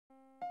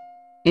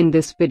In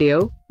this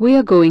video, we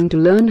are going to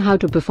learn how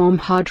to perform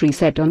hard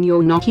reset on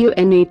your Nokia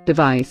N8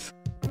 device.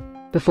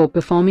 Before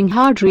performing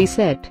hard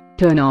reset,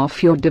 turn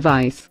off your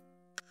device.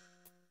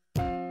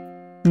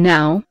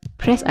 Now,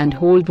 press and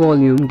hold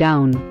volume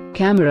down,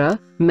 camera,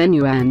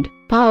 menu and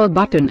power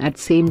button at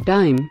same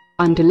time,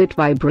 until it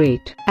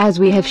vibrate, as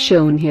we have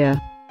shown here.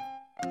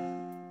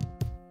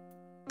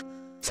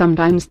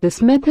 Sometimes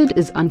this method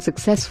is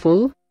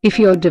unsuccessful, if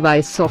your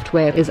device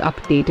software is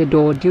updated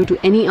or due to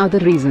any other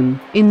reason.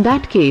 In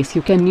that case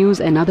you can use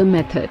another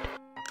method.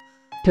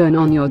 Turn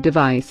on your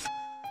device.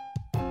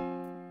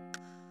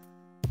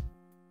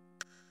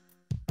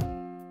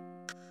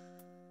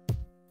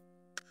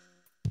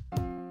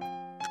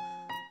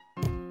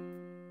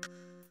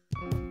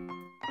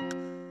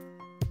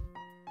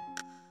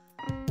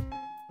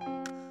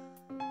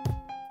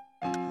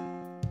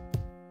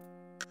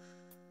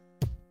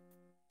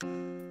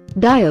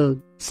 Dial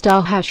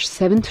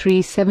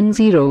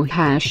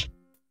 *7370#.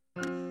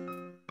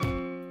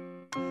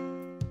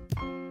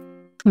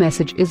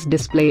 Message is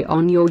display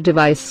on your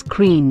device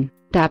screen.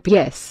 Tap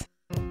yes.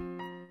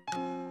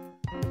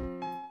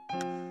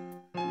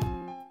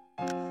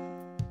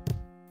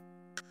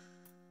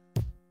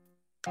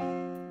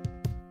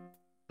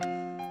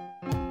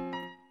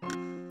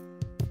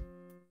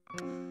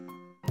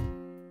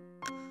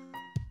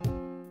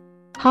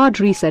 Hard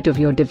reset of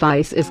your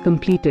device is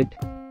completed.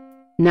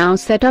 Now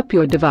set up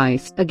your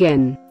device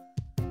again.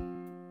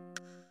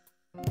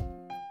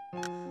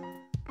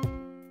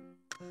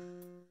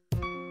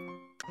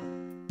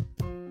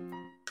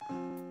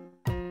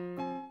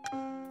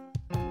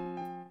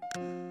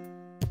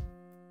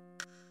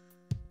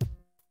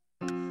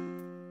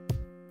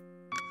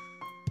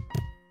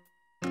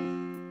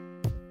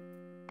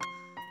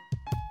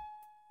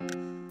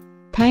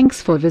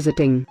 Thanks for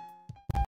visiting.